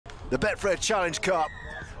The Betfred Challenge Cup,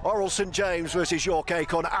 Orrell St James versus York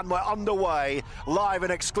Acorn, and we're underway, live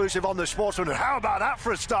and exclusive on the Sportsman. And how about that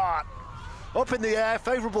for a start? Up in the air,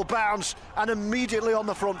 favourable bounce, and immediately on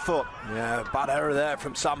the front foot. Yeah, bad error there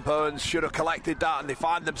from Sam Burns. Should have collected that, and they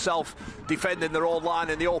find themselves defending their own line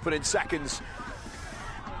in the opening seconds.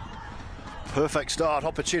 Perfect start,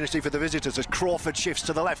 opportunity for the visitors as Crawford shifts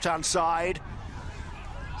to the left-hand side.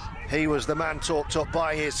 He was the man talked up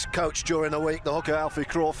by his coach during the week, the hooker Alfie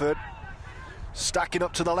Crawford. Stacking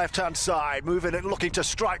up to the left-hand side, moving it, looking to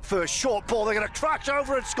strike first. Short ball, they're going to crash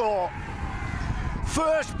over and score.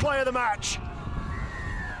 First play of the match.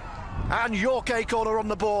 And York Acorn are on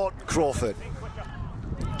the board. Crawford.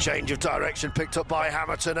 Change of direction picked up by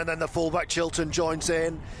Hamilton, and then the fullback Chilton joins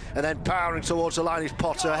in, and then powering towards the line is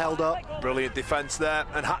Potter, held up. Brilliant defence there,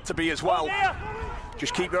 and had to be as well.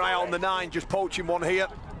 Just keep your eye on the 9, just poaching one here.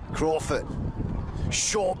 Crawford.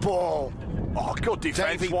 Short ball. Oh, good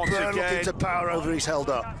defence once Byrne again. looking to power over, he's held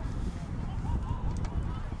up.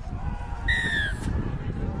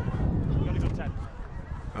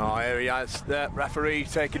 Oh, here he has the referee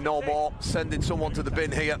taking no more, sending someone to the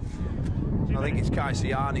bin here. I think it's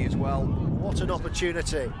Kaisiani as well. What an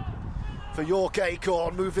opportunity for York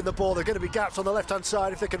Acorn, moving the ball. They're going to be gaps on the left-hand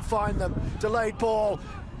side if they can find them. Delayed ball,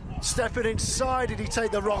 stepping inside. Did he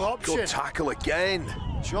take the wrong option? Good tackle again.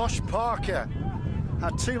 Josh Parker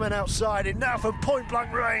had 2 men outside it now from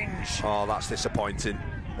point-blank range. Oh, that's disappointing.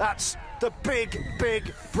 That's the big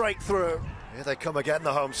breakthrough. Here they come again,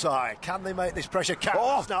 the home side. Can they make this pressure count?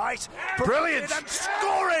 Oh, nice. Brilliant. And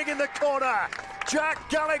scoring in the corner. Jack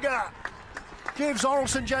Gallagher gives Orrell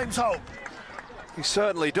St James hope. He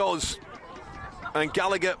certainly does. And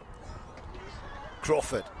Gallagher.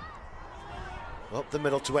 Crawford. Up the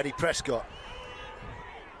middle to Eddie Prescott.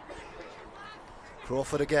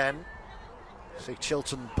 Crawford again. See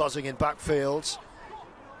Chilton buzzing in backfields.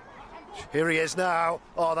 Here he is now.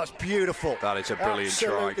 Oh, that's beautiful. That is a brilliant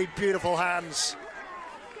try. Absolutely beautiful hands.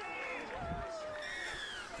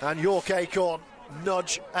 And York Acorn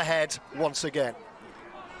nudge ahead once again.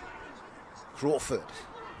 Crawford.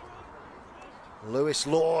 Lewis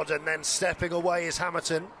Lord, and then stepping away is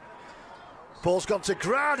Hamilton. Ball's gone to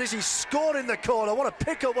ground as he's scored in the corner. What a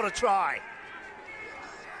pick-up, what a try.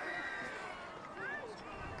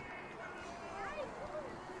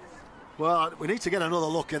 Well, we need to get another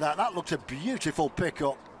look at that. That looked a beautiful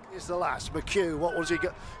pick-up. Here's the last. McHugh, what was he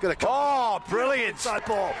going to come? Oh, brilliant. Inside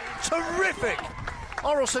ball. Terrific.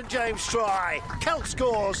 Orrell St James try. Kelk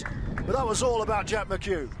scores. But that was all about Jack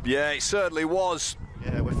McHugh. Yeah, it certainly was.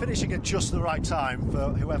 Yeah, we're finishing at just the right time for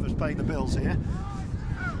whoever's paying the bills here.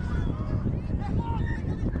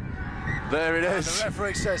 There it is. The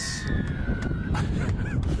referee says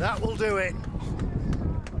that will do it.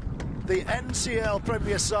 The NCL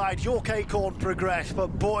Premier side, York Acorn, progress, but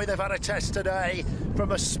boy, they've had a test today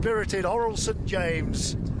from a spirited Orrell St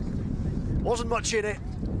James. Wasn't much in it,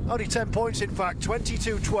 only 10 points in fact,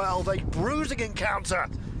 22-12, a bruising encounter,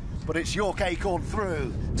 but it's York Acorn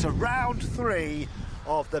through to round 3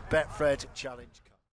 of the Betfred Challenge Cup.